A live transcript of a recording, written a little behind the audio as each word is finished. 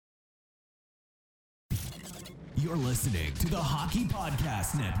You're listening to the Hockey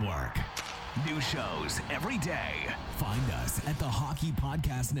Podcast Network. New shows every day. Find us at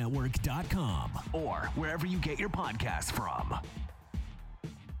thehockeypodcastnetwork.com or wherever you get your podcasts from.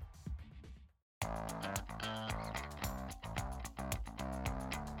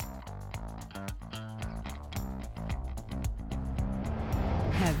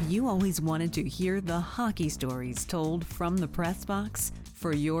 Have you always wanted to hear the hockey stories told from the press box?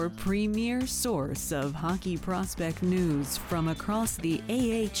 For your premier source of hockey prospect news from across the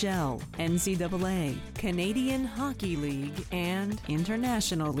AHL, NCAA, Canadian Hockey League, and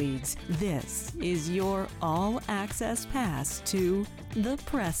international leagues, this is your all-access pass to The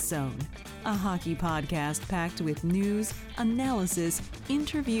Press Zone, a hockey podcast packed with news, analysis,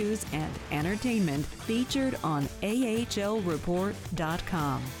 interviews, and entertainment featured on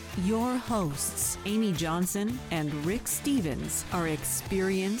AHLReport.com. Your hosts, Amy Johnson and Rick Stevens, are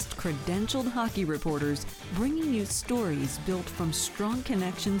experienced, credentialed hockey reporters bringing you stories built from strong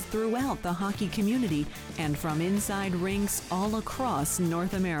connections throughout the hockey community and from inside rinks all across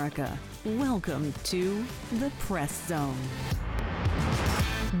North America. Welcome to The Press Zone.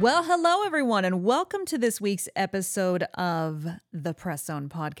 Well, hello, everyone, and welcome to this week's episode of the Press Zone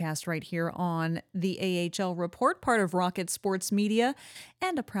podcast right here on the AHL Report, part of Rocket Sports Media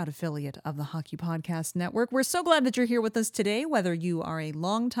and a proud affiliate of the Hockey Podcast Network. We're so glad that you're here with us today, whether you are a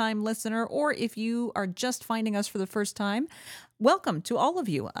longtime listener or if you are just finding us for the first time. Welcome to all of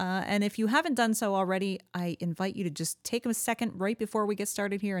you. And if you haven't done so already, I invite you to just take a second right before we get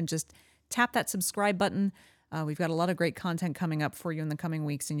started here and just tap that subscribe button. We've got a lot of great content coming up for you in the coming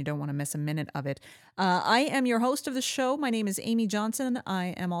weeks, and you don't want to miss a minute of it. I am your host of the show. My name is Amy Johnson.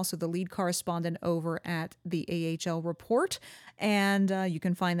 I am also the lead correspondent over at the AHL Report, and you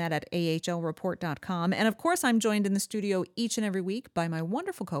can find that at ahlreport.com. And of course, I'm joined in the studio each and every week by my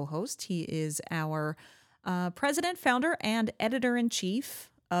wonderful co-host. He is our president, founder, and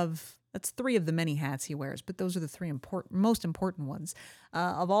editor-in-chief of... That's three of the many hats he wears, but those are the three most important ones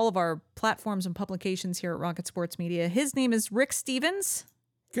of all of our platforms and publications here at Rocket Sports Media. His name is Rick Stevens.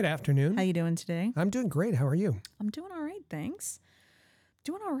 Good afternoon. How you doing today? I'm doing great. How are you? I'm doing all right, thanks.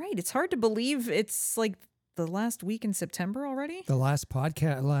 Doing all right. It's hard to believe it's like the last week in September already. The last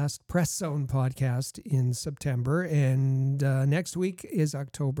Press Zone podcast in September, and next week is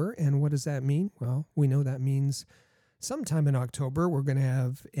October. And what does that mean? Well, we know that means sometime in October, we're going to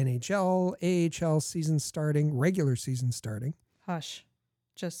have NHL, AHL season starting, regular season starting. Hush.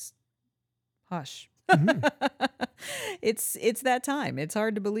 Just hush. Mm-hmm. It's that time. It's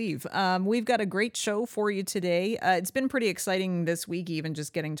hard to believe. We've got a great show for you today. It's been pretty exciting this week, even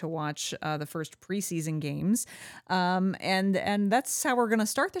just getting to watch the first preseason games. And that's how we're going to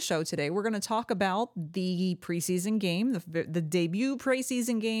start the show today. We're going to talk about the preseason game, the debut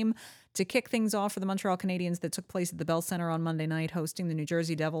preseason game to kick things off for the Montreal Canadiens that took place at the Bell Center on Monday night, hosting the New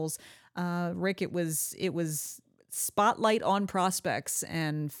Jersey Devils. Rick, it was spotlight on prospects,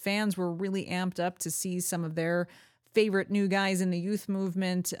 and fans were really amped up to see some of their favorite new guys in the youth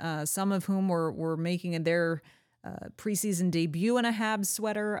movement, some of whom were making their preseason debut in a Habs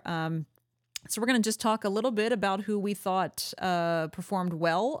sweater. So we're going to just talk a little bit about who we thought performed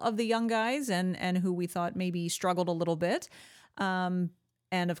well of the young guys and who we thought maybe struggled a little bit.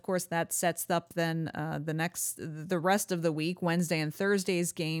 And of course, that sets up then the rest of the week, Wednesday and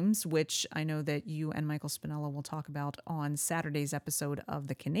Thursday's games, which I know that you and Michael Spinella will talk about on Saturday's episode of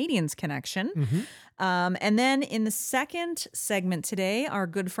the Canadiens Connection. Mm-hmm. And then in the second segment today, our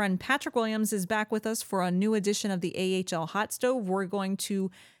good friend Patrick Williams is back with us for a new edition of the AHL Hot Stove. We're going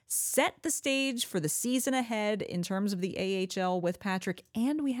to set the stage for the season ahead in terms of the AHL with Patrick,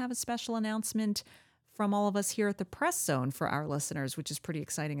 and we have a special announcement from all of us here at the Press Zone for our listeners, which is pretty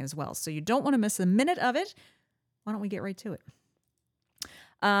exciting as well. So you don't want to miss a minute of it. Why don't we get right to it?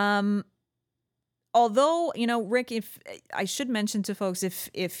 Although, Rick, if I should mention to folks,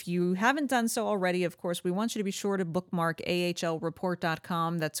 if you haven't done so already, of course, we want you to be sure to bookmark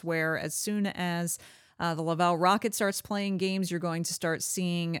ahlreport.com. That's where, as soon as the Laval Rocket starts playing games, you're going to start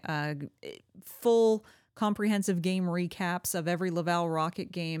seeing full comprehensive game recaps of every Laval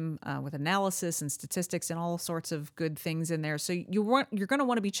Rocket game with analysis and statistics and all sorts of good things in there. So you're going to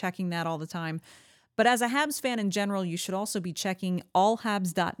want to be checking that all the time. But as a Habs fan in general, you should also be checking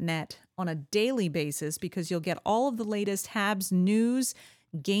allhabs.net on a daily basis, because you'll get all of the latest Habs news,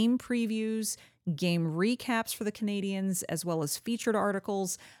 game previews, game recaps for the Canadiens, as well as featured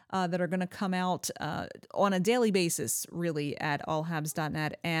articles that are going to come out on a daily basis, really, at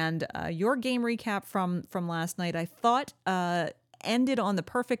allhabs.net. And your game recap from last night, I thought, ended on the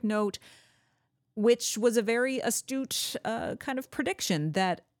perfect note, which was a very astute kind of prediction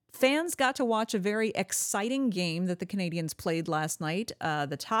that Fans got to watch a very exciting game that the Canadiens played last night.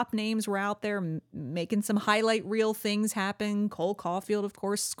 The top names were out there making some highlight reel things happen. Cole Caulfield, of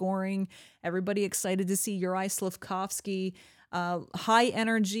course, scoring. Everybody excited to see Juraj Slafkovsky. High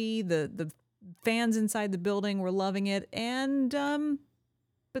energy. The fans inside the building were loving it. And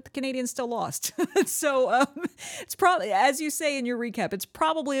but the Canadiens still lost. So it's probably, as you say in your recap, it's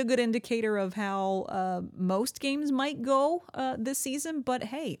probably a good indicator of how most games might go this season. But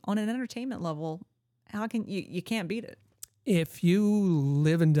hey, on an entertainment level, how can you can't beat it. If you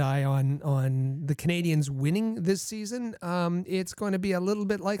live and die on the Canadiens winning this season, it's going to be a little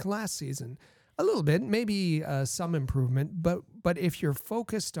bit like last season. A little bit, maybe some improvement. But if you're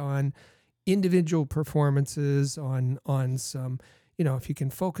focused on individual performances, on some, if you can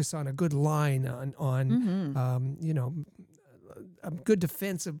focus on a good line, on a good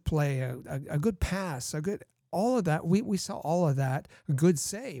defensive play, a good pass, all of that. We saw all of that. A good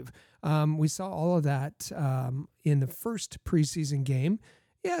save. We saw all of that in the first preseason game.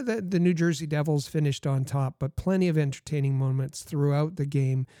 Yeah, the New Jersey Devils finished on top, but plenty of entertaining moments throughout the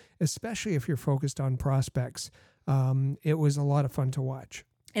game, especially if you're focused on prospects. It was a lot of fun to watch.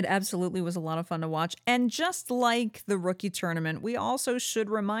 It absolutely was a lot of fun to watch. And just like the rookie tournament, we also should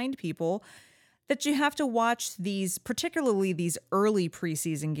remind people that you have to watch these, particularly these early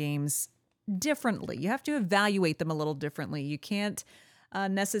preseason games, differently. You have to evaluate them a little differently. You can't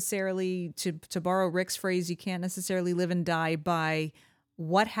necessarily, to borrow Rick's phrase, you can't necessarily live and die by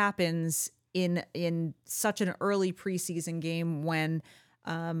what happens in such an early preseason game when,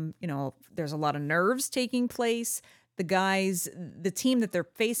 there's a lot of nerves taking place. The team that they're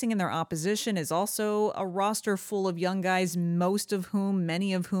facing in their opposition is also a roster full of young guys,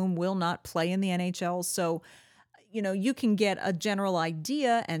 many of whom will not play in the NHL. So, you can get a general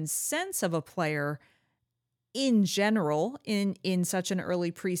idea and sense of a player in general in such an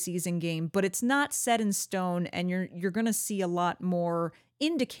early preseason game, but it's not set in stone, and you're going to see a lot more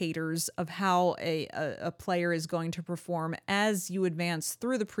indicators of how a player is going to perform as you advance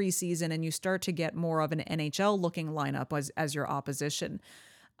through the preseason and you start to get more of an NHL-looking lineup as your opposition.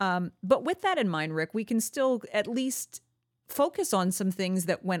 But with that in mind, Rick, we can still at least focus on some things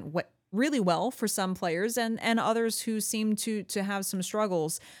that went really well for some players and others who seem to have some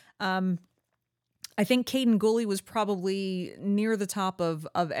struggles. I think Caden Gooley was probably near the top of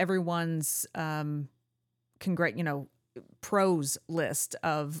everyone's pros list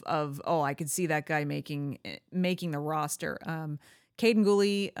of I could see that guy making the roster. Caden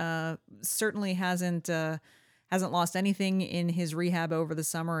Gooley certainly hasn't lost anything in his rehab over the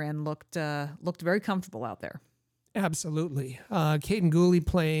summer and looked very comfortable out there. Absolutely. Caden Gooley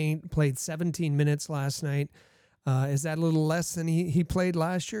played 17 minutes last night. Is that a little less than he played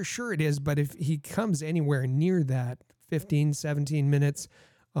last year? Sure it is, but if he comes anywhere near that 15, 17 minutes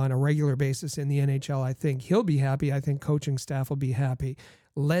on a regular basis in the NHL, I think he'll be happy. I think coaching staff will be happy.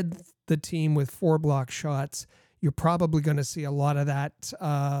 Led the team with 4 block shots. You're probably going to see a lot of that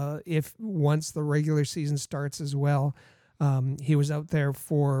if once the regular season starts as well. He was out there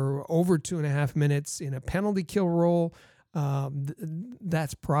for over 2.5 minutes in a penalty kill role.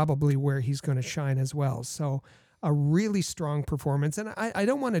 That's probably where he's going to shine as well. So a really strong performance. And I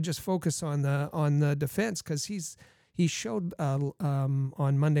don't want to just focus on the defense, because he showed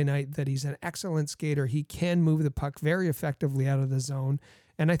on Monday night that he's an excellent skater. He can move the puck very effectively out of the zone.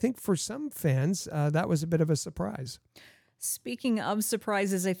 And I think for some fans, that was a bit of a surprise. Speaking of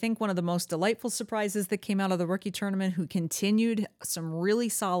surprises, I think one of the most delightful surprises that came out of the rookie tournament, who continued some really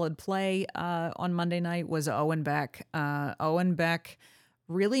solid play on Monday night, was Owen Beck. Owen Beck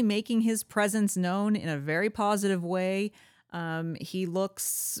really making his presence known in a very positive way. He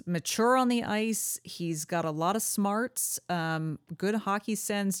looks mature on the ice. He's got a lot of smarts, good hockey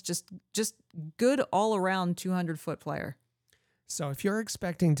sense, just good all-around 200-foot player. So if you're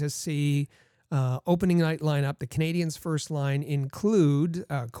expecting to see opening night lineup, the Canadiens' first line include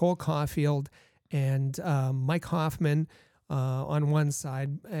Cole Caulfield and Mike Hoffman on one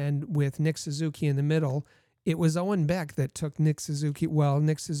side, and with Nick Suzuki in the middle. It was Owen Beck that took Nick Suzuki. Well,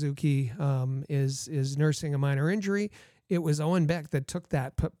 Nick Suzuki is nursing a minor injury. It was Owen Beck that took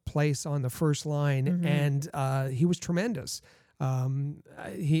that place on the first line, and he was tremendous.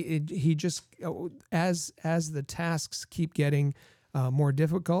 He just, as the tasks keep getting more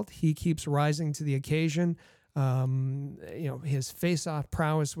difficult, he keeps rising to the occasion. His face-off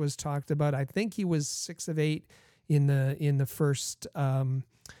prowess was talked about. I think he was 6 of 8 in the first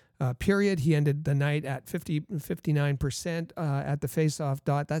period. He ended the night at 59% at the face-off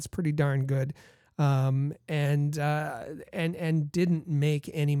dot. That's pretty darn good. and didn't make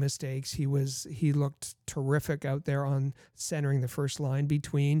any mistakes. He looked terrific out there on centering the first line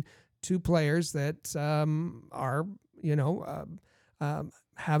between two players that are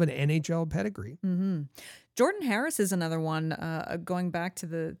have an NHL pedigree. Mm-hmm. Jordan Harris is another one, going back to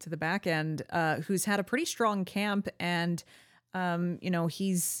the back end, who's had a pretty strong camp, and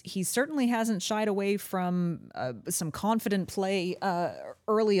he certainly hasn't shied away from some confident play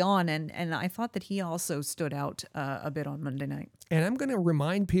early on, and I thought that he also stood out a bit on Monday night. And I'm going to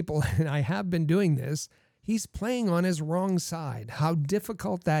remind people, and I have been doing this, he's playing on his wrong side. How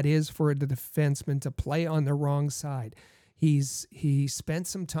difficult that is for the defenseman to play on the wrong side. He spent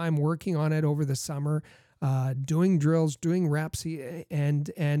some time working on it over the summer, doing drills, doing reps,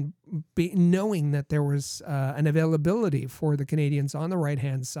 and knowing that there was an availability for the Canadians on the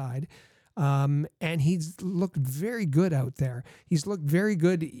right-hand side. And he's looked very good out there. He's looked very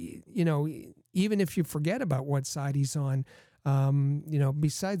good, even if you forget about what side he's on.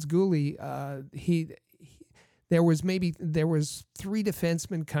 Besides Gooley, there was three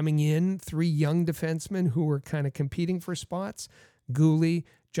defensemen coming in, three young defensemen who were kind of competing for spots. Gooley,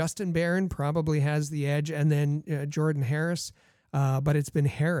 Justin Barron probably has the edge, and then Jordan Harris. But it's been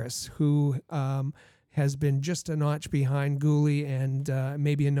Harris who has been just a notch behind Gooley and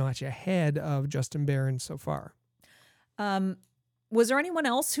maybe a notch ahead of Justin Barron so far. Was there anyone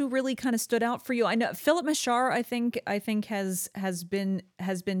else who really kind of stood out for you? I know Philip Machar, I think has been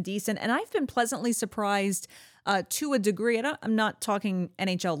decent, and I've been pleasantly surprised to a degree. I'm not talking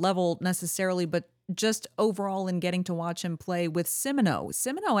NHL level necessarily, but just overall in getting to watch him play with Simoneau.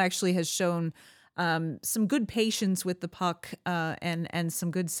 Simoneau actually has shown some good patience with the puck and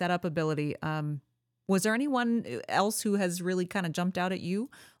some good setup ability. Was there anyone else who has really kind of jumped out at you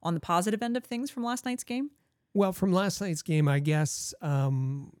on the positive end of things from last night's game? Well, from last night's game, I guess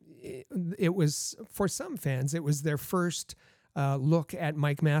it was, for some fans, it was their first look at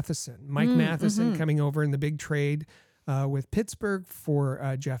Mike Matheson. Mike Matheson coming over in the big trade with Pittsburgh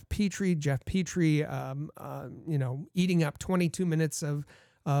for Jeff Petrie. Jeff Petrie, eating up 22 minutes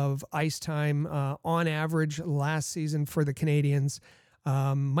of ice time on average last season for the Canadians.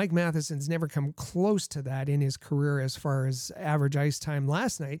 Mike Matheson's never come close to that in his career as far as average ice time.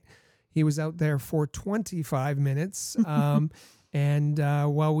 Last night, he was out there for 25 minutes. We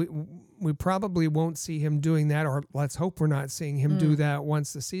probably won't see him doing that, or let's hope we're not seeing him do that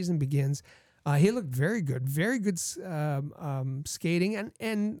once the season begins. He looked very good skating,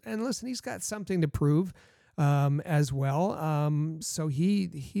 and listen, he's got something to prove as well. So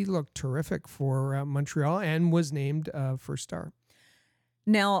he looked terrific for Montreal and was named first star.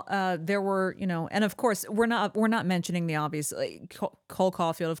 Now, there were, and of course, we're not mentioning the obvious. Cole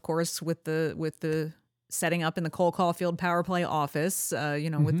Caulfield, of course, with the setting up in the Cole Caulfield power play office,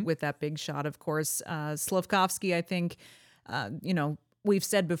 with that big shot, of course. Slafkovsky, I think, we've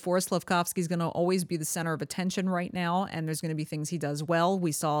said before, Slafkovsky's going to always be the center of attention right now, and there's going to be things he does well.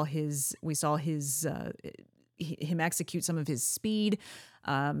 We saw him execute some of his speed,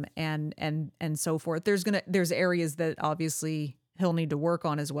 and so forth. There's areas that obviously he'll need to work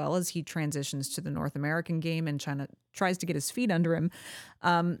on as well as he transitions to the North American game and tries to get his feet under him.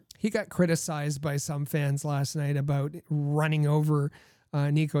 He got criticized by some fans last night about running over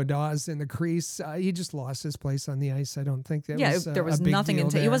Nico Dawes in the crease. He just lost his place on the ice. I don't think that was there was a big nothing. deal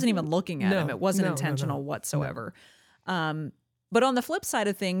there. He wasn't even looking at him. It wasn't intentional whatsoever. No. But on the flip side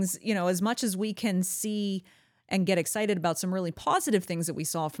of things, as much as we can see and get excited about some really positive things that we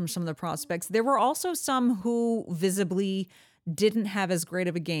saw from some of the prospects, there were also some who visibly didn't have as great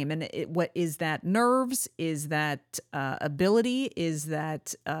of a game. And what is that? Nerves? Is that ability? Is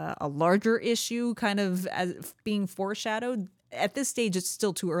that a larger issue kind of as being foreshadowed? At this stage, it's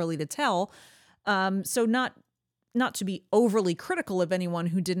still too early to tell. So not to be overly critical of anyone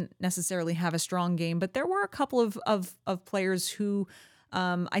who didn't necessarily have a strong game, but there were a couple of players who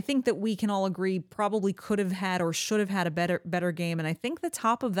I think that we can all agree probably could have had or should have had a better game. And I think the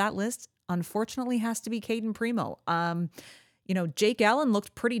top of that list, unfortunately, has to be Caden Primo. Jake Allen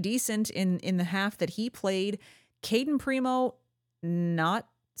looked pretty decent in the half that he played. Caden Primo, not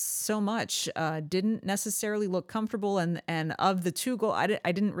so much. Didn't necessarily look comfortable. And of the two goals,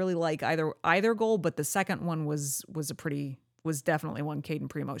 I didn't really like either goal, but the second one was definitely one Caden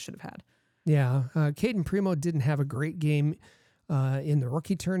Primo should have had. Yeah, Caden Primo didn't have a great game in the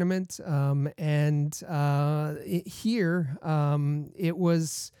rookie tournament, here it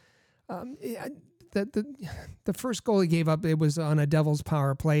was. The first goal he gave up, it was on a Devils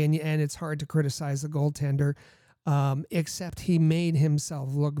power play, and it's hard to criticize the goaltender, except he made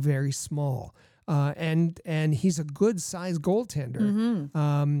himself look very small. and he's a good sized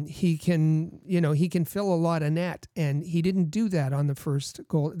goaltender. He can fill a lot of net, and he didn't do that on the first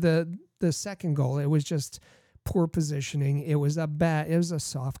goal. The second goal, it was just poor positioning. It was a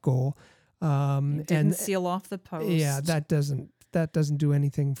soft goal. Didn't seal off the post. Yeah, that doesn't do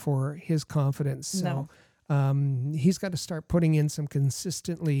anything for his confidence. So he's got to start putting in some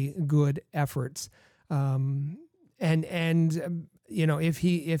consistently good efforts. If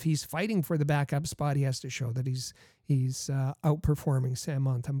he's fighting for the backup spot, he has to show that he's outperforming Sam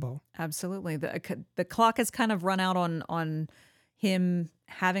Montembeault. Absolutely. The clock has kind of run out on him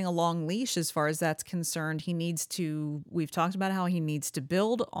having a long leash as far as that's concerned. We've talked about how he needs to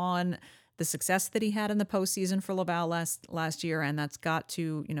build on the success that he had in the postseason for Laval last year, and that's got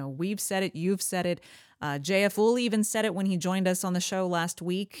to, we've said it, you've said it. JF Wool even said it when he joined us on the show last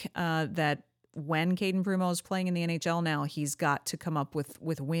week, that when Caden Primo is playing in the NHL now, he's got to come up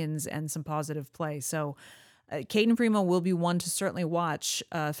with wins and some positive play. So Caden Primo will be one to certainly watch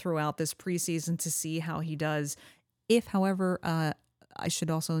throughout this preseason to see how he does. If, however, I should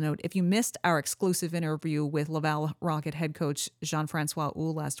also note, if you missed our exclusive interview with Laval Rocket head coach Jean-Francois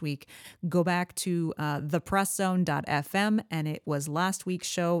Houle last week, go back to thepresszone.fm, and it was last week's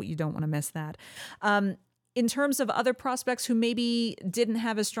show. You don't want to miss that. In terms of other prospects who maybe didn't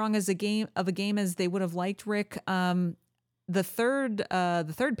have as strong as a game as they would have liked, Rick, the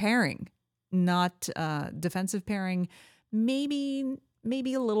third pairing, not defensive pairing, maybe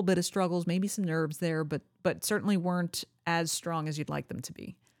a little bit of struggles, maybe some nerves there, but certainly weren't as strong as you'd like them to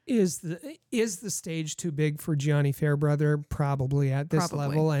be. Is the stage too big for Gianni Fairbrother? Probably at this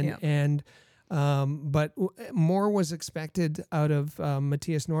level, but more was expected out of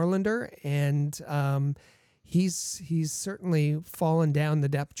Matthias Norlinder, and he's certainly fallen down the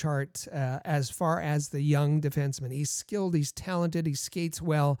depth chart as far as the young defenseman. He's skilled, he's talented, he skates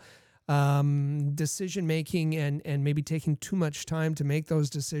well. Decision making and maybe taking too much time to make those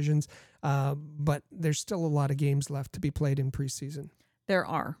decisions, but there's still a lot of games left to be played in preseason. There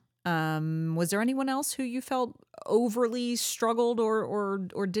are. Was there anyone else who you felt overly struggled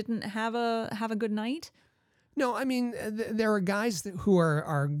or didn't have a good night? No, I mean, there are guys who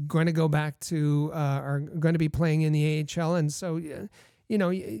are going to go back to are going to be playing in the AHL, and so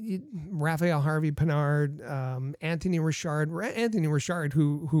Raphael Harvey-Pinard, Anthony Richard,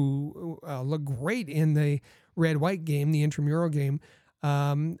 who looked great in the red-white game, the intramural game,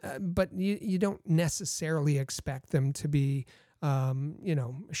 but you don't necessarily expect them to be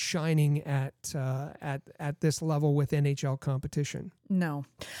shining at this level with NHL competition. No.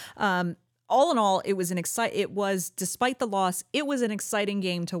 All in all, despite the loss, it was an exciting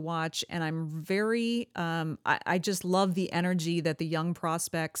game to watch, and I'm very I just love the energy that the young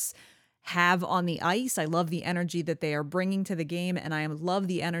prospects have on the ice. I love the energy that they are bringing to the game, and I love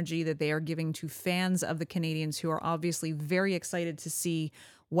the energy that they are giving to fans of the Canadiens, who are obviously very excited to see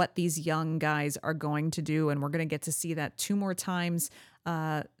what these young guys are going to do, and we're going to get to see that 2 more times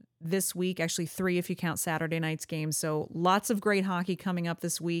this week, actually 3 if you count Saturday night's game. So lots of great hockey coming up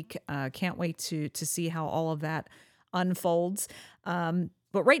this week. Can't wait to see how all of that unfolds. But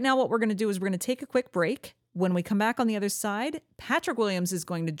right now what we're going to do is we're going to take a quick break. When we come back on the other side, Patrick Williams is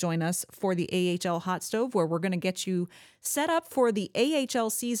going to join us for the AHL Hot Stove, where we're going to get you set up for the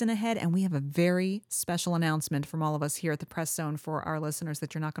AHL season ahead. And we have a very special announcement from all of us here at the Press Zone for our listeners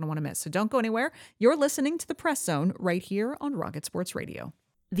that you're not going to want to miss. So don't go anywhere. You're listening to the Press Zone right here on Rocket Sports Radio.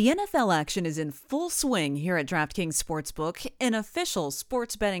 The NFL action is in full swing here at DraftKings Sportsbook, an official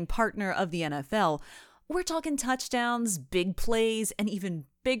sports betting partner of the NFL. We're talking touchdowns, big plays, and even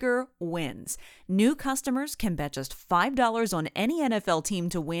bigger wins. New customers can bet just $5 on any NFL team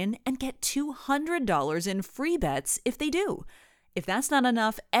to win and get $200 in free bets if they do. If that's not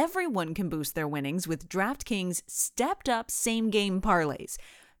enough, everyone can boost their winnings with DraftKings stepped-up same-game parlays.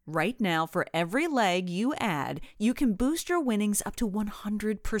 Right now, for every leg you add, you can boost your winnings up to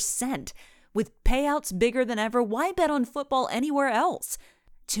 100%. With payouts bigger than ever, why bet on football anywhere else?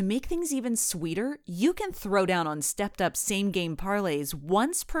 To make things even sweeter, you can throw down on stepped-up same-game parlays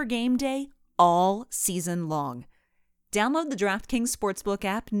once per game day, all season long. Download the DraftKings Sportsbook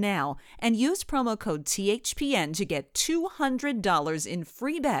app now and use promo code THPN to get $200 in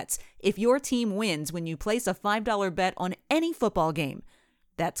free bets if your team wins when you place a $5 bet on any football game.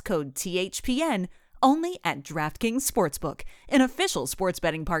 That's code THPN only at DraftKings Sportsbook, an official sports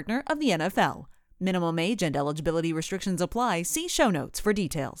betting partner of the NFL. Minimum age and eligibility restrictions apply. See show notes for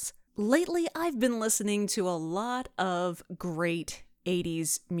details. Lately, I've been listening to a lot of great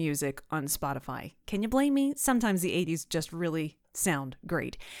 80s music on Spotify. Can you blame me? Sometimes the 80s just really sound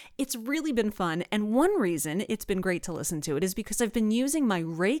great. It's really been fun, and one reason it's been great to listen to it is because I've been using my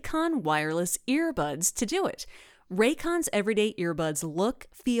Raycon wireless earbuds to do it. Raycon's everyday earbuds look,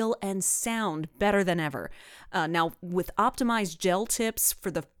 feel, and sound better than ever. Now, with optimized gel tips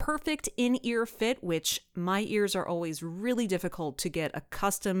for the perfect in-ear fit, which my ears are always really difficult to get a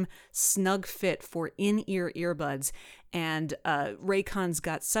custom snug fit for in-ear earbuds, and Raycon's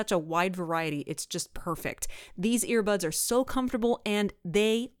got such a wide variety, it's just perfect. These earbuds are so comfortable and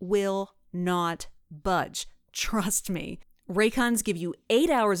they will not budge. Trust me. Raycons give you 8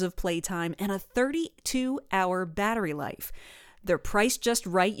 hours of playtime and a 32-hour battery life. They're priced just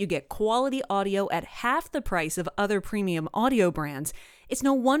right. You get quality audio at half the price of other premium audio brands. It's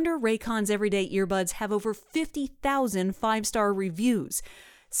no wonder Raycon's everyday earbuds have over 50,000 five-star reviews.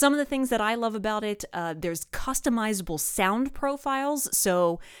 Some of the things that I love about it, there's customizable sound profiles.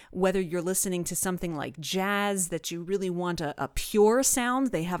 So whether you're listening to something like jazz that you really want a pure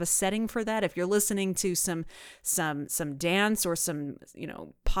sound, they have a setting for that. If you're listening to some dance or some,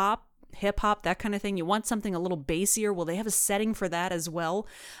 pop, hip hop, that kind of thing, you want something a little bassier, well, they have a setting for that as well.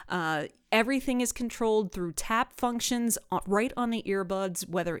 Everything is controlled through tap functions right on the earbuds,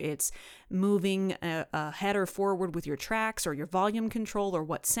 whether it's moving ahead or forward with your tracks or your volume control or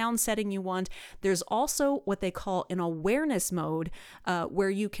what sound setting you want. There's also what they call an awareness mode, where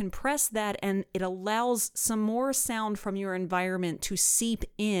you can press that and it allows some more sound from your environment to seep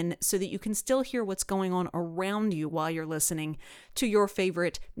in so that you can still hear what's going on around you while you're listening to your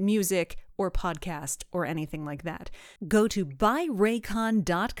favorite music or podcast or anything like that. Go to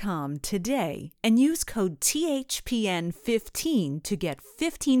buyraycon.com today and use code THPN15 to get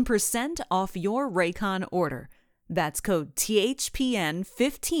 15% off your Raycon order. That's code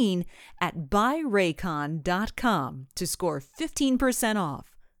THPN15 at buyraycon.com to score 15%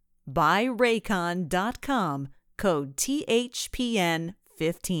 off. Buyraycon.com, code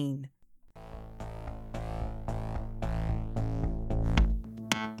THPN15.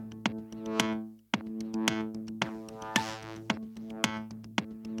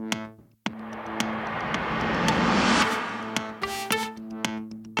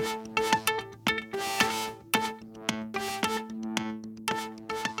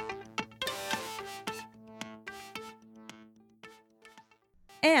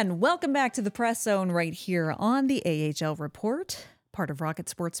 And welcome back to the Press Zone right here on the AHL Report, part of Rocket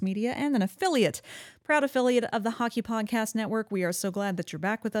Sports Media and an proud affiliate of the Hockey Podcast Network. We are so glad that you're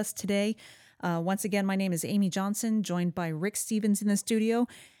back with us today. Once again, my name is Amy Johnson, joined by Rick Stevens in the studio.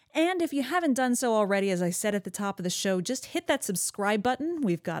 And if you haven't done so already, as I said at the top of the show, just hit that subscribe button.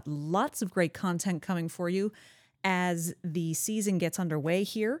 We've got lots of great content coming for you as the season gets underway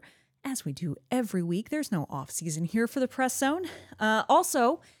here. As we do every week, there's no off season here for the Press Zone.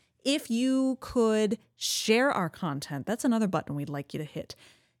 Also, if you could share our content, that's another button we'd like you to hit.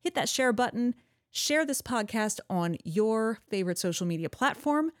 Hit that share button, share this podcast on your favorite social media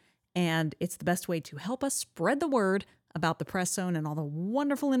platform, and it's the best way to help us spread the word about the Press Zone and all the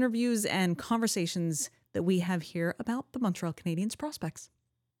wonderful interviews and conversations that we have here about the Montreal Canadiens prospects.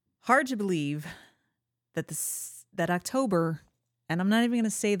 Hard to believe that that October. And I'm not even going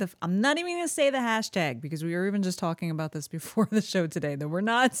to say the hashtag, because we were even just talking about this before the show today, that we're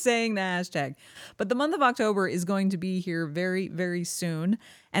not saying the hashtag. But the month of October is going to be here very, very soon.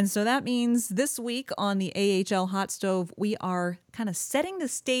 And so that means this week on the AHL Hot Stove, we are kind of setting the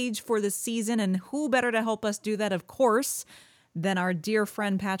stage for the season. And who better to help us do that, of course, than our dear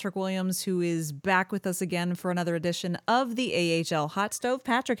friend Patrick Williams, who is back with us again for another edition of the AHL Hot Stove.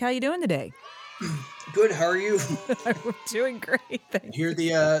 Patrick, how you doing today? Good. How are you? I'm doing great. Thank you. Here,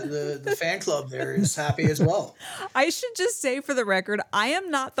 the fan club there is happy as well. I should just say for the record, I am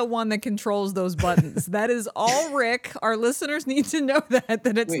not the one that controls those buttons. That is all Rick. Our listeners need to know that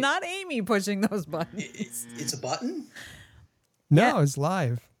it's not Amy pushing those buttons. It's a button? No, Yeah. it's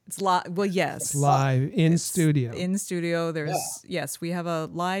live. It's live. Well, yes. It's live in studio. In studio, yes, we have a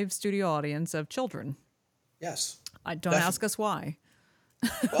live studio audience of children. Yes. Don't ask us why.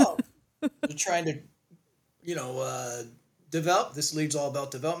 Well, we're trying to, develop. This league's all about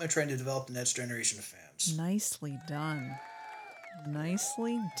development, trying to develop the next generation of fans. Nicely done.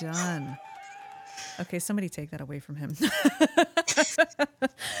 Nicely done. Okay, somebody take that away from him.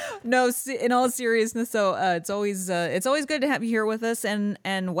 No, in all seriousness, though, it's always good to have you here with us.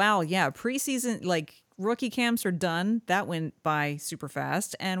 And wow, yeah, preseason, like, rookie camps are done. That went by super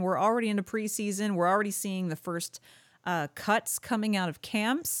fast, and we're already into preseason. We're already seeing the first cuts coming out of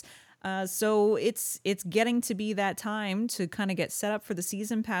camps. So it's getting to be that time to kind of get set up for the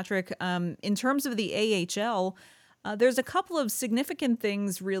season, Patrick. In terms of the AHL, There's a couple of significant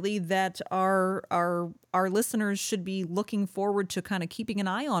things really that our listeners should be looking forward to kind of keeping an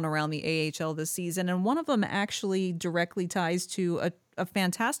eye on around the AHL this season. And one of them actually directly ties to a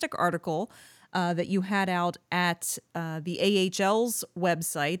fantastic article that you had out at the AHL's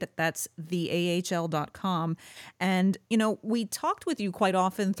website. That's theahl.com. And, we talked with you quite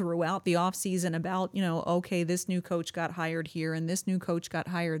often throughout the offseason about, okay, this new coach got hired here and this new coach got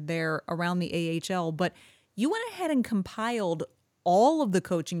hired there around the AHL. But you went ahead and compiled all of the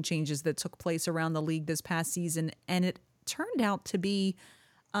coaching changes that took place around the league this past season, and it turned out to be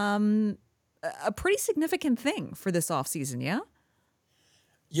a pretty significant thing for this offseason, yeah?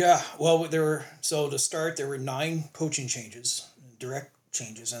 Yeah, well, to start, there were 9 coaching changes, direct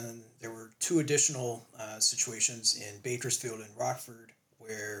changes, and then there were 2 additional situations in Bakersfield and Rockford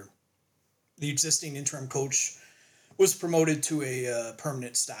where the existing interim coach was promoted to a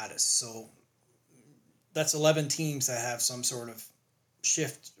permanent status. So that's 11 teams that have some sort of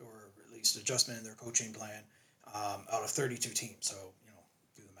shift or at least adjustment in their coaching plan out of 32 teams. So,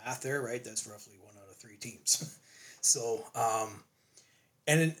 do the math there, right? That's roughly 1 out of 3 teams. So,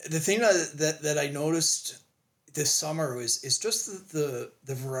 and the thing that I noticed this summer is just the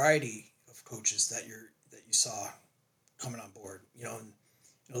variety of coaches that you saw coming on board. And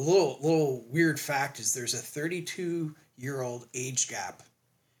a little weird fact is there's a 32-year-old age gap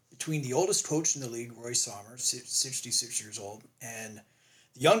between the oldest coach in the league, Roy Sommer, 66 years old, and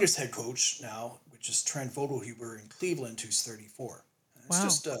the youngest head coach now, which is Trent Vogelhuber in Cleveland, who's 34. And it's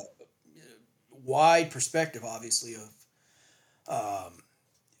just a wide perspective, obviously, of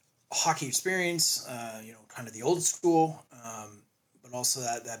hockey experience, kind of the old school, but also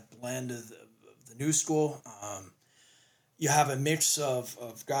that blend of the new school. You have a mix of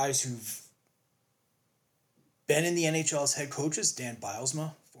guys who've been in the NHL as head coaches, Dan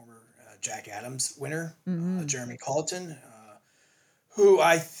Bilesma, former Jack Adams winner, Jeremy Colleton, who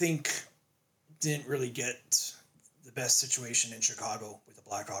I think didn't really get the best situation in Chicago with the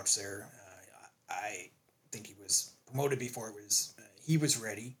Blackhawks there. I think he was promoted before he was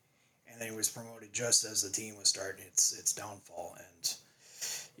ready, and then he was promoted just as the team was starting its downfall, and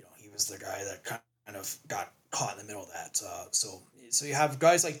he was the guy that kind of got caught in the middle of that. So you have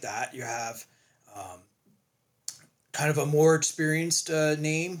guys like that. You have kind of a more experienced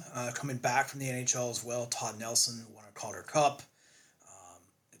name coming back from the NHL as well. Todd Nelson won a Calder Cup.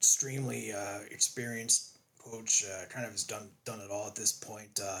 Extremely experienced coach. Kind of has done it all at this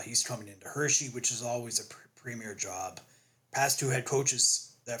point. He's coming into Hershey, which is always a premier job. Past 2 head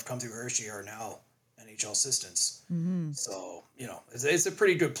coaches that have come through Hershey are now NHL assistants. Mm-hmm. So it's a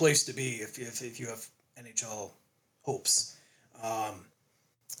pretty good place to be if you have NHL hopes.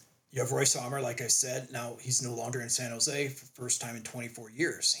 You have Roy Sommer, like I said. Now he's no longer in San Jose for the first time in 24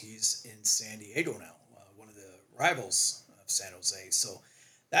 years. He's in San Diego now, one of the rivals of San Jose. So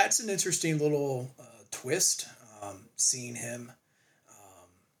that's an interesting little twist, seeing him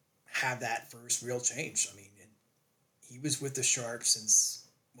have that first real change. I mean, he was with the Sharks since,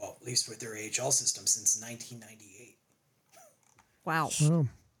 well, at least with their AHL system, since 1998. Wow.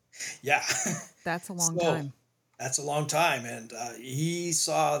 Yeah. That's a long time. That's a long time, and he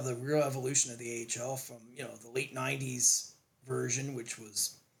saw the real evolution of the AHL from the late '90s version, which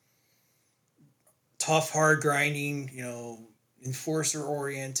was tough, hard grinding, enforcer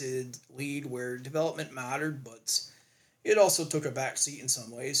oriented league where development mattered, but it also took a backseat in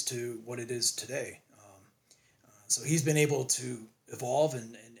some ways to what it is today. So he's been able to evolve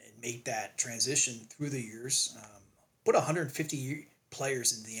and make that transition through the years. Put 150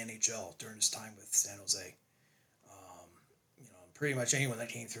 players in the NHL during his time with San Jose. Pretty much anyone that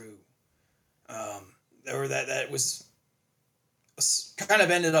came through, or that was kind of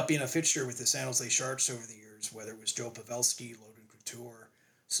ended up being a fixture with the San Jose Sharks over the years, whether it was Joe Pavelski, Logan Couture,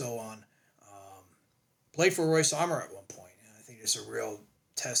 so on. Played for Roy Sommer at one point, and I think it's a real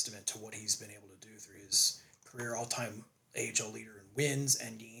testament to what he's been able to do through his career, all-time AHL leader in wins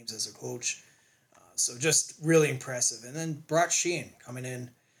and games as a coach. So just really impressive. And then Brock Sheehan coming in,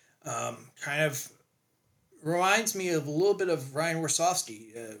 kind of reminds me of a little bit of Ryan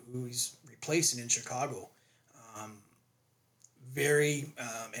Warsofsky, who he's replacing in Chicago. Very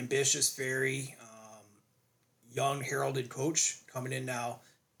ambitious, very young, heralded coach coming in now,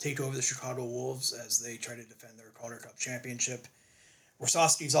 take over the Chicago Wolves as they try to defend their Calder Cup championship.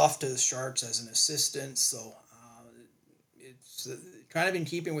 Warsofsky's off to the Sharks as an assistant, so it's kind of in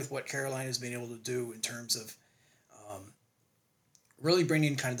keeping with what Carolina's been able to do in terms of really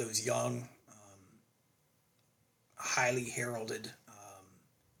bringing kind of those young, highly heralded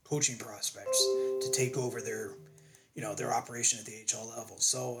coaching prospects to take over their operation at the AHL level.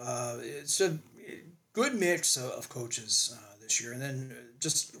 So it's good mix of coaches this year. And then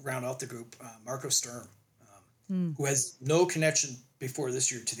just round out the group, Marco Sturm, who has no connection before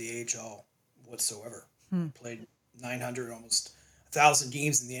this year to the AHL whatsoever. Played 900, almost 1,000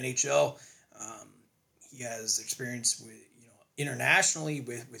 games in the NHL. He has experience with, internationally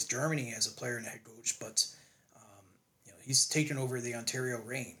with Germany as a player and a head coach, but he's taken over the Ontario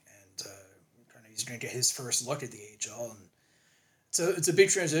Reign, and he's going to get his first look at the AHL, and it's a big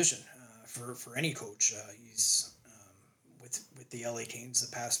transition for any coach. He's with the LA Kings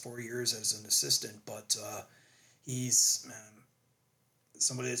the past 4 years as an assistant, but he's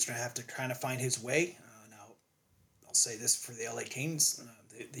somebody that's going to have to kind of find his way. Now, I'll say this for the LA Kings: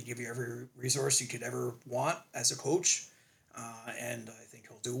 they give you every resource you could ever want as a coach, and I think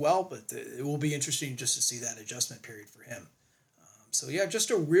he'll do well. But it will be interesting just to see that adjustment period for him. So yeah,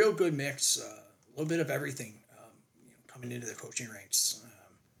 just a real good mix, a little bit of everything coming into the coaching ranks,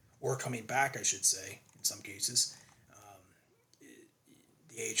 or coming back, I should say, in some cases.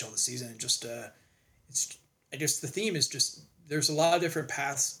 The AHL this season, and just I guess the theme is just there's a lot of different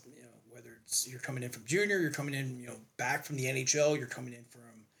paths. Whether it's you're coming in from junior, you're coming in, back from the NHL, you're coming in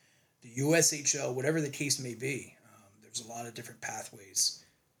from the USHL, whatever the case may be. There's a lot of different pathways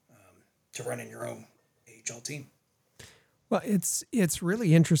to running your own AHL team. Well, it's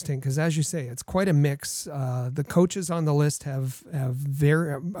really interesting because, as you say, it's quite a mix. The coaches on the list have a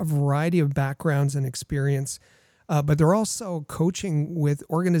variety of backgrounds and experience, but they're also coaching with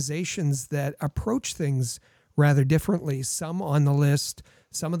organizations that approach things rather differently. Some on the list,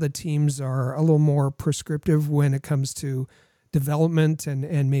 some of the teams are a little more prescriptive when it comes to development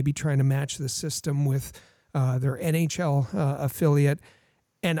and maybe trying to match the system with their NHL affiliate.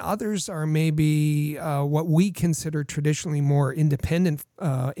 And others are maybe what we consider traditionally more independent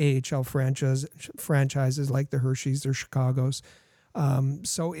AHL franchises like the Hershey's or Chicago's.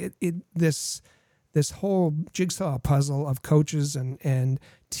 So this whole jigsaw puzzle of coaches and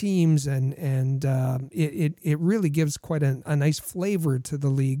teams and it really gives quite a nice flavor to the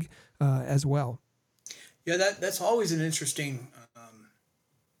league as well. Yeah, that's always an interesting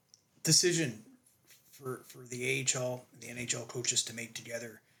decision for the AHL and the NHL coaches to make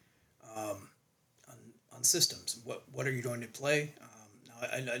together on systems. What are you going to play? Now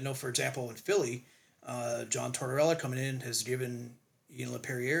I know, for example, in Philly, John Tortorella coming in has given Ian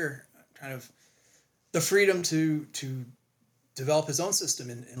LaPerriere kind of the freedom to develop his own system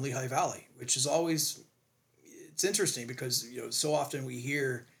in Lehigh Valley, which is always, it's interesting because so often we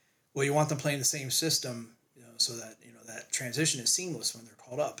hear, well, you want them playing the same system, so that that transition is seamless when they're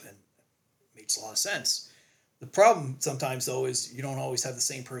called up, and it makes a lot of sense. The problem sometimes, though, is you don't always have the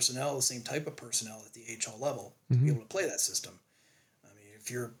same personnel, the same type of personnel at the AHL level to be able to play that system. I mean,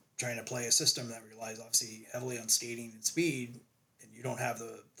 if you're trying to play a system that relies obviously heavily on skating and speed, and you don't have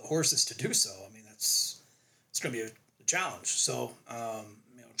the horses to do so, I mean, it's going to be a challenge. So,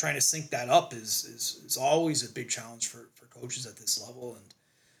 trying to sync that up is always a big challenge for coaches at this level. And,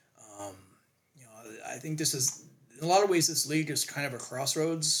 I think this is, in a lot of ways, this league is kind of a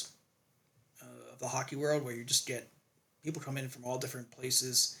crossroads of the hockey world, where you just get people come in from all different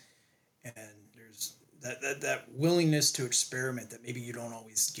places, and there's that willingness to experiment that maybe you don't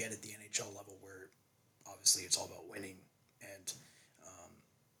always get at the NHL level, where obviously it's all about winning, and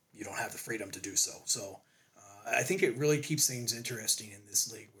you don't have the freedom to do so. So I think it really keeps things interesting in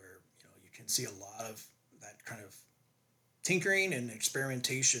this league, where you can see a lot of that kind of tinkering and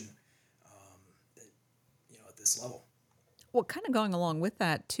experimentation at this level. Well, kind of going along with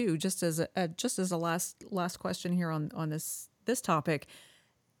that too, just as a last question here on this topic,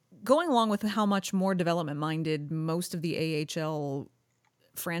 going along with how much more development minded most of the AHL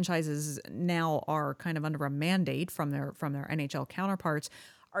franchises now are, kind of under a mandate from their NHL counterparts.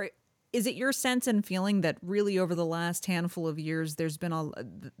 Is it your sense and feeling that really over the last handful of years, there's been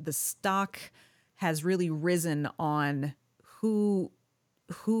the stock has really risen on who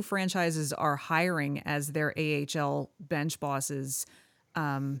franchises are hiring as their AHL bench bosses,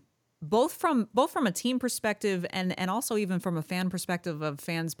 both from a team perspective and also even from a fan perspective, of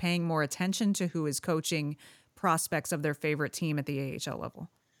fans paying more attention to who is coaching prospects of their favorite team at the AHL level?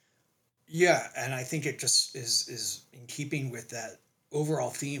 Yeah, and I think it just is in keeping with that overall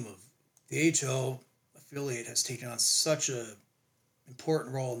theme of the AHL affiliate has taken on such a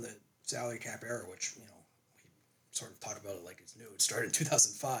important role in the salary cap era, which we sort of talk about it like it's new. It started in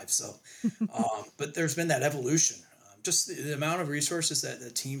 2005, so but there's been that evolution. Just the amount of resources that the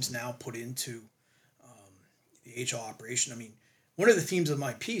teams now put into the AHL operation. I mean, one of the themes of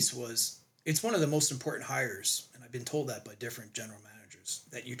my piece was it's one of the most important hires, and I've been told that by different general managers,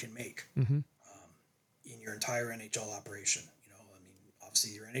 that you can make in your entire NHL operation. I mean,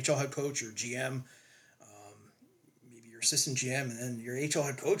 obviously your NHL head coach, your GM, assistant GM, and then your AHL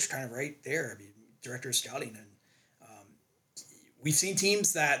head coach kind of right there. I mean, director of scouting, and we've seen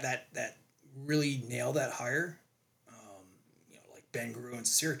teams that really nail that hire. Like Ben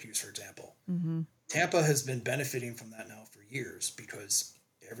Gruen's Syracuse, for example. Mm-hmm. Tampa has been benefiting from that now for years because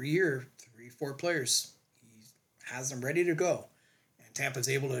every year, 3-4 players, he has them ready to go, and Tampa's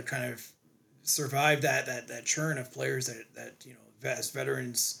able to kind of survive that churn of players that as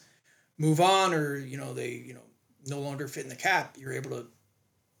veterans move on, or they no longer fit in the cap. You're able to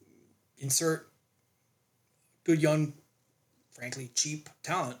insert good young, frankly cheap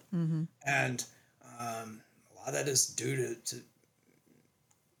talent, Mm-hmm. and a lot of that is due to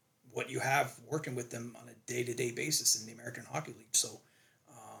what you have working with them on a day-to-day basis in the American Hockey League. So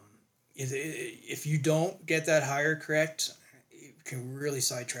if you don't get that hire correct, it can really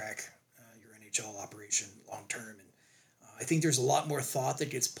sidetrack your NHL operation long term. And I think there's a lot more thought that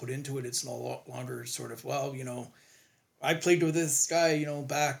gets put into it. It's no longer sort of, I played with this guy,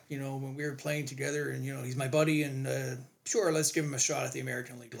 back, when we were playing together, and, he's my buddy, and sure, let's give him a shot at the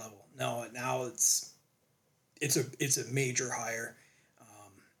American League level. No, now it's a major hire,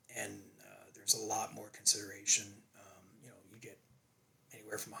 and there's a lot more consideration. You get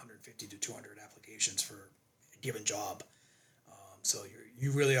anywhere from 150 to 200 applications for a given job. So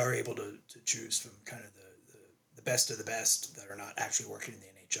you really are able to choose from kind of the best of the best that are not actually working in the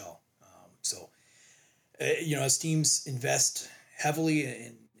NHL. As teams invest heavily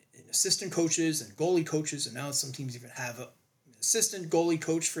in assistant coaches and goalie coaches, and now some teams even have an assistant goalie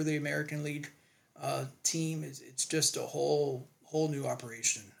coach for the American League team, it's just a whole new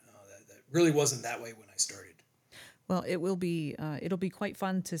operation that really wasn't that way when I started. Well, it'll be quite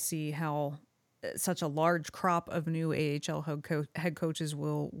fun to see how such a large crop of new AHL head coaches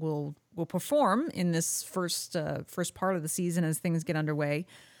will perform in this first part of the season as things get underway.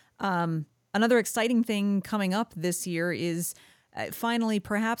 Another exciting thing coming up this year is finally,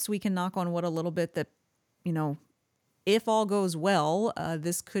 perhaps we can knock on wood a little bit that, if all goes well,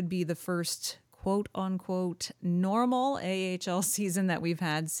 this could be the first quote unquote normal AHL season that we've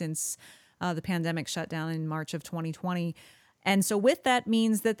had since the pandemic shut down in March of 2020. And so with that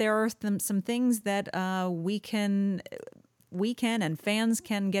means that there are some things that we can and fans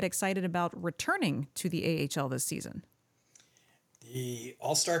can get excited about returning to the AHL this season. The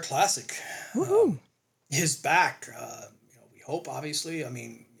All-Star Classic is back. We hope, obviously. I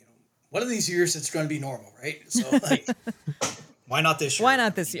mean, one of these years it's going to be normal, right? So, why not this year? Why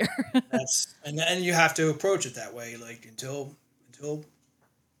not this year? And you have to approach it that way, until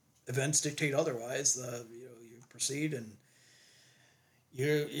events dictate otherwise. You proceed, and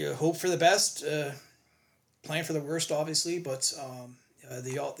you hope for the best, plan for the worst, obviously. But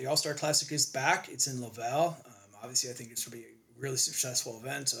the All-Star Classic is back. It's in Laval. Obviously, I think it's going to be a really successful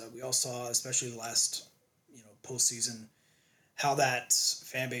event. We all saw, especially the last, postseason, how that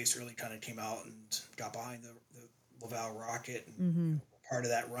fan base really kind of came out and got behind the Laval Rocket and part of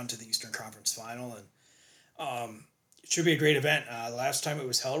that run to the Eastern Conference Final. And it should be a great event. The last time it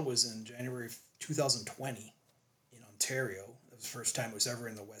was held was in January of 2020 in Ontario. It was the first time it was ever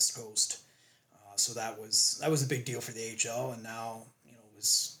in the West Coast. So that was a big deal for the AHL. And now, it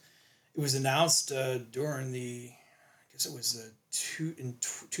was announced during it was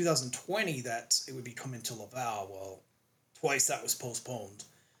 2020 that it would be coming to Laval. Well, twice that was postponed.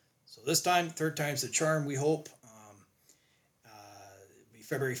 So this time, third time's the charm, we hope. It'll be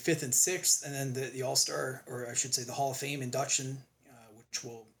February 5th and 6th, and then the All-Star, or I should say the Hall of Fame induction, which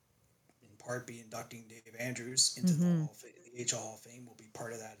will in part be inducting Dave Andrews into the AHL Hall of Fame, will be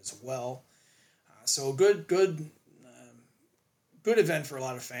part of that as well. So good event for a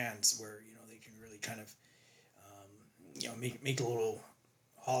lot of fans, where they can really kind of make a little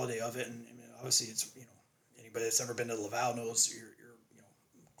holiday of it. And obviously it's anybody that's ever been to Laval knows you're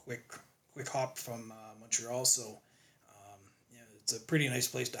quick hop from Montreal, so it's a pretty nice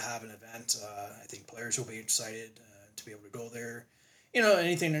place to have an event. I think players will be excited to be able to go there.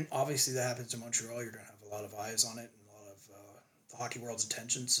 Anything obviously that happens in Montreal, you're going to have a lot of eyes on it and a lot of the hockey world's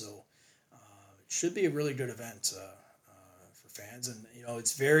attention, so it should be a really good event for fans. And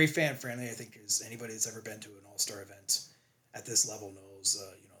it's very fan friendly. I think as anybody that's ever been to an All-Star event at this level knows,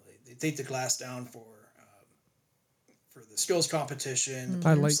 they take the glass down for the skills competition.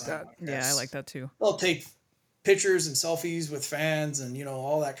 I like that. Yeah, I like that too. They'll take pictures and selfies with fans and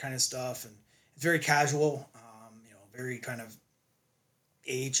all that kind of stuff, and it's very casual. Very kind of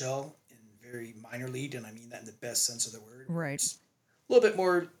AHL and very minor league, and I mean that in the best sense of the word. Right. It's a little bit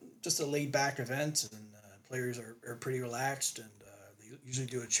more just a laid back event, and players are pretty relaxed, and they usually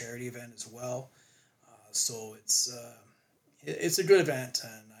do a charity event as well. So it's a good event,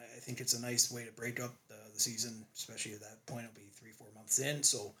 and I think it's a nice way to break up the season, especially at that point, it'll be 3-4 months in.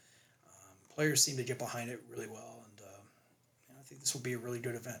 So players seem to get behind it really well, and I think this will be a really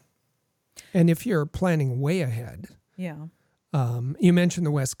good event. And if you're planning way ahead, Yeah. you mentioned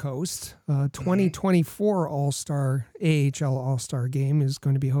the West Coast. 2024 All-Star AHL All-Star Game is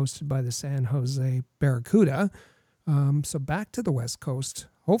going to be hosted by the San Jose Barracuda. So back to the West Coast,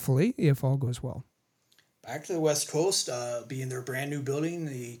 hopefully, if all goes well. Back to the West Coast, be in their brand new building,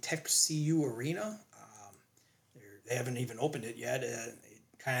 the Tech CU Arena. They haven't even opened it yet. It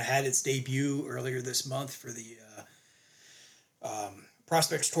kind of had its debut earlier this month for the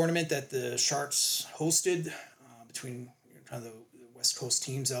prospects tournament that the Sharks hosted between kind of the West Coast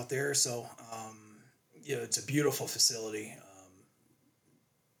teams out there. So, it's a beautiful facility.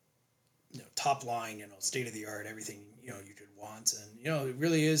 Top line, state of the art, everything, you could want. And, it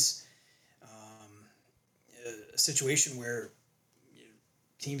really is a situation where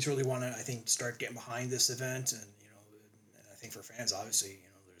teams really want to, I think, start getting behind this event. And, and I think for fans, obviously,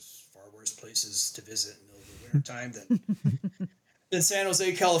 there's far worse places to visit in the winter time than San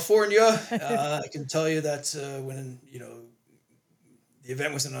Jose, California. I can tell you that when, the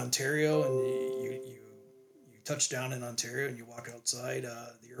event was in Ontario and you touch down in Ontario and you walk outside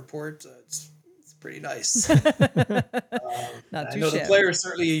the airport, it's pretty nice. Not I too know the shabby. players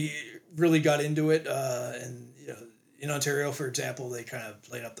certainly really got into it, and in Ontario, for example, they kind of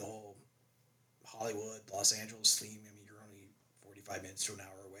played up the whole Hollywood, Los Angeles theme. I mean, you're only 45 minutes to an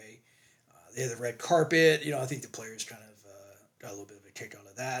hour away. They had the red carpet. I think the players kind of got a little bit of a kick out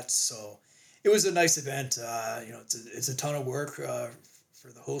of that. So it was a nice event. It's a ton of work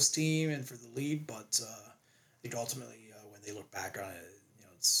for the host team and for the league, but I think ultimately when they look back on it,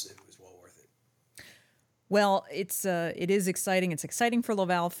 it was well worth it. Well, it is exciting. It's exciting for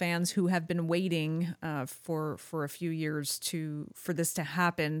Laval fans who have been waiting for a few years for this to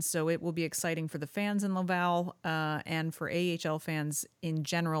happen. So it will be exciting for the fans in Laval and for AHL fans in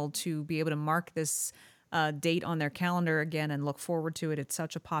general to be able to mark this date on their calendar again and look forward to it. It's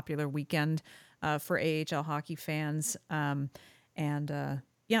such a popular weekend for AHL hockey fans,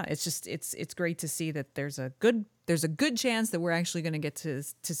 it's great to see that there's a good chance that we're actually going to get to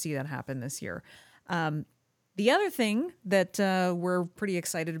see that happen this year. The other thing that we're pretty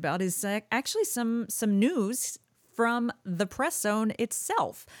excited about is actually some news from the press zone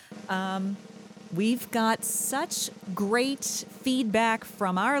itself. We've got such great feedback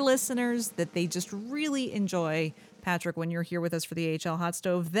from our listeners that they just really enjoy, Patrick, when you're here with us for the AHL Hot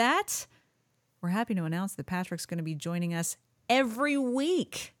Stove, that we're happy to announce that Patrick's going to be joining us every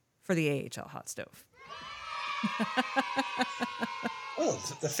week for the AHL Hot Stove. Oh,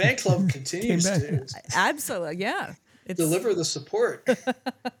 the fan club continues to Absolutely, yeah. deliver the support.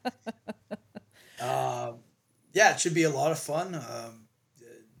 It should be a lot of fun.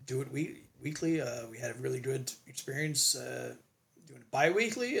 Do it weekly. We had a really good experience doing it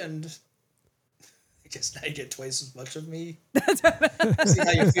bi-weekly, and I guess now you get twice as much of me. See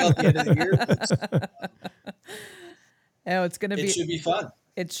how you feel at the end of the year. But it should be fun.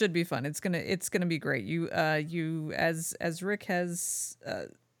 It should be fun. It's gonna be great. You as Rick has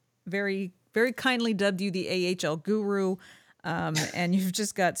very very kindly dubbed you the AHL guru, and you've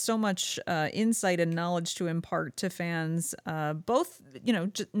just got so much insight and knowledge to impart to fans, both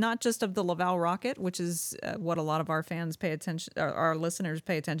not just of the Laval Rocket, which is what a lot of our fans pay attention, our listeners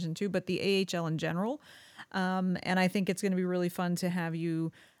pay attention to, but the AHL in general. And I think it's going to be really fun to have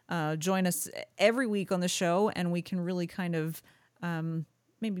you join us every week on the show, and we can really kind of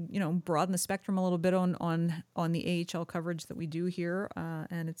maybe broaden the spectrum a little bit on the AHL coverage that we do here,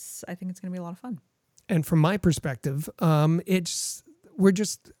 and I think it's going to be a lot of fun. And from my perspective, we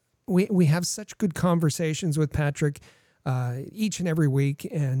have such good conversations with Patrick each and every week,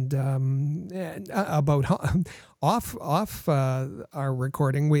 and about off our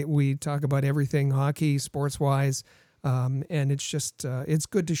recording, we talk about everything hockey, sports wise, and it's just it's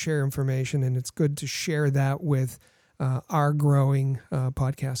good to share information, and it's good to share that with our growing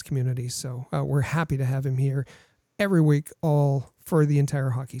podcast community. So we're happy to have him here every week, all for the entire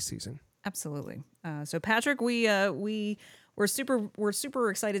hockey season. Absolutely. So Patrick, we're super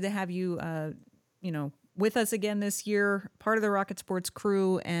excited to have you, with us again this year, part of the Rocket Sports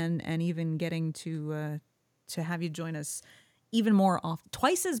crew, and even getting to have you join us even more often,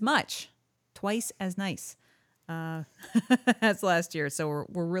 twice as nice as last year. So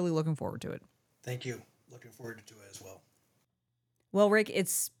we're really looking forward to it. Thank you. Looking forward to it as well. Well, Rick,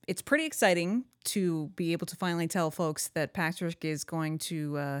 it's pretty exciting to be able to finally tell folks that Patrick is going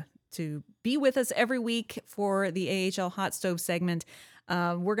to be with us every week for the AHL Hot Stove segment.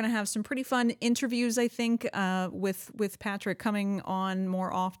 We're going to have some pretty fun interviews, I think, with Patrick coming on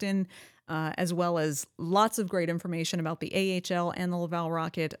more often. as well as lots of great information about the AHL and the Laval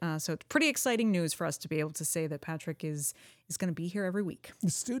Rocket. So it's pretty exciting news for us to be able to say that Patrick is going to be here every week.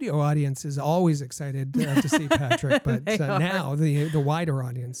 The studio audience is always excited to see Patrick, but now the wider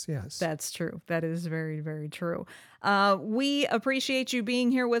audience, yes. That's true. That is very, very true. We appreciate you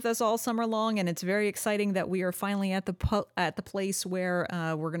being here with us all summer long, and it's very exciting that we are finally at the place where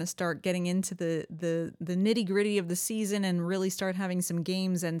we're going to start getting into the nitty gritty of the season and really start having some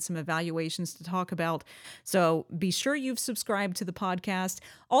games and some evaluations to talk about. So be sure you've subscribed to the podcast.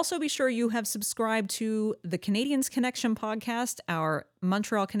 Also, be sure you have subscribed to the Canadiens Connection podcast, our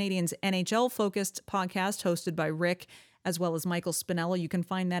Montreal Canadiens NHL-focused podcast hosted by Rick as well as Michael Spinella. You can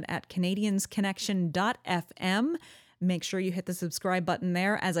find that at canadiensconnection.fm. Make sure you hit the subscribe button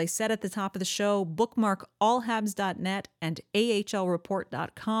there. As I said at the top of the show, bookmark allhabs.net and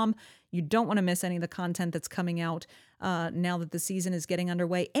ahlreport.com. You don't want to miss any of the content that's coming out now that the season is getting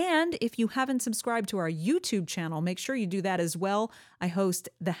underway. And if you haven't subscribed to our YouTube channel, make sure you do that as well. I host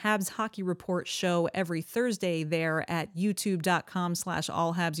the Habs Hockey Report show every Thursday there at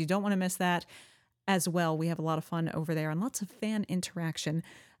youtube.com/allhabs. You don't want to miss that as well. We have a lot of fun over there and lots of fan interaction.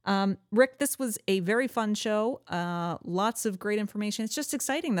 Rick, this was a very fun show. Lots of great information. It's just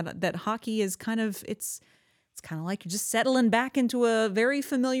exciting that hockey is kind of, it's kind of like you're just settling back into a very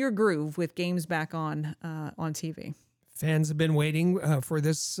familiar groove with games back on TV. Fans have been waiting for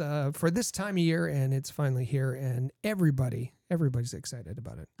this time of year, and it's finally here, and everybody's excited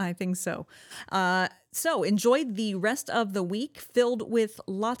about it. I think so. So enjoy the rest of the week filled with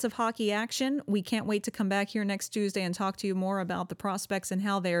lots of hockey action. We can't wait to come back here next Tuesday and talk to you more about the prospects and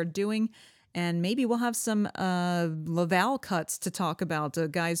how they're doing. And maybe we'll have some Laval cuts to talk about,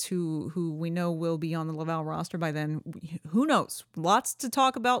 guys who we know will be on the Laval roster by then. Who knows? Lots to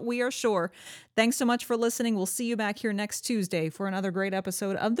talk about, we are sure. Thanks so much for listening. We'll see you back here next Tuesday for another great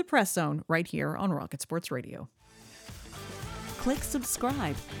episode of The Press Zone right here on Rocket Sports Radio. Click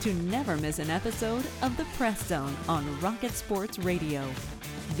subscribe to never miss an episode of The Press Zone on Rocket Sports Radio.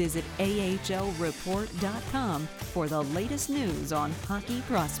 Visit ahlreport.com for the latest news on hockey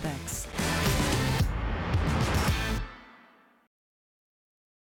prospects.